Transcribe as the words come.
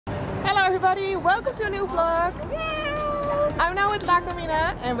everybody, welcome to a new vlog. I'm now with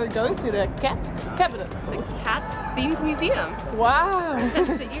Carmina and we're going to the Cat Cabinet. The cat themed museum. Wow!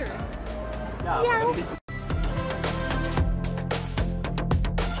 That's the ears. Yeah.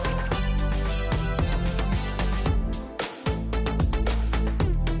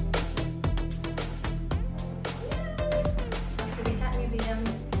 The cat museum.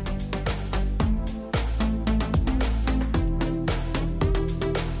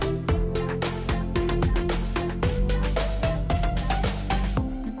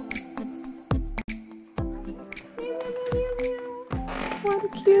 What a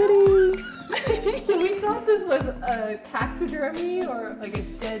cutie! We thought this was a taxidermy or like a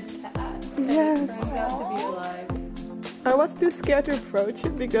dead cat. And Yes. it turns out to be alive. I was too scared to approach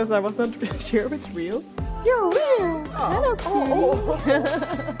it because I was not sure if it's real. You're real! Hello, cutie!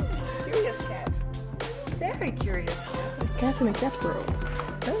 Curious cat. Very curious cat. A cat in a cat world.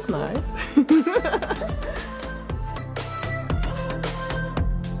 That's nice.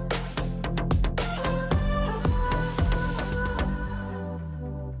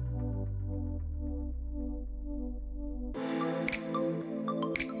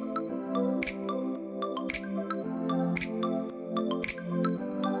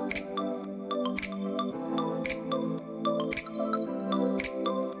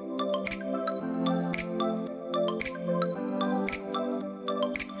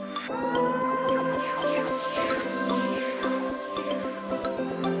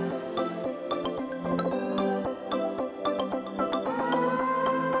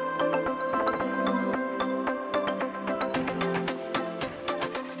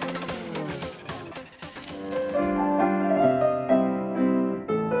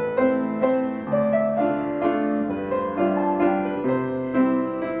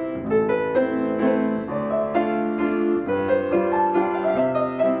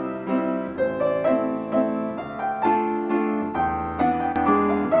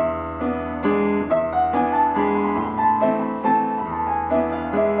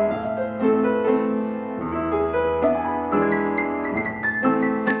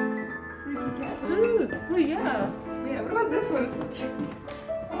 Oh yeah. Yeah, what about this one? It's so cute.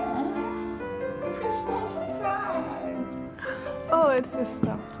 It's so sad. Oh, it's the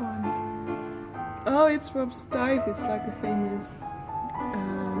stuffed one. Oh, it's from Stuyve. It's like a famous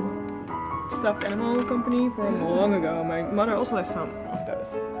stuffed animal company from long ago. My mother also has some of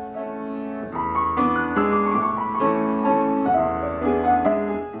those.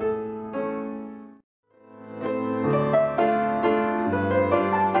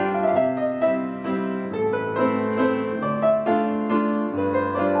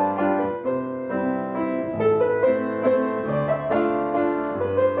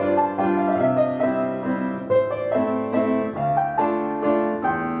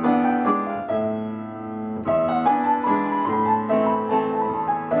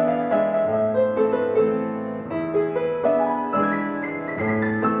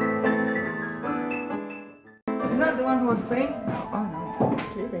 Not the one who was playing? No. Oh no.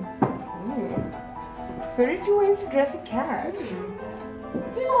 Sleeping. Ooh. 32 ways to dress a cat.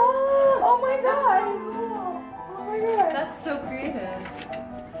 Oh my god. Oh my god. That's so creative.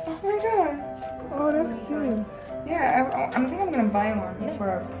 Oh my god. Oh, that's cute. Yeah, I think I'm gonna buy one for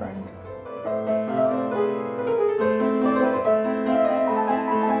a friend.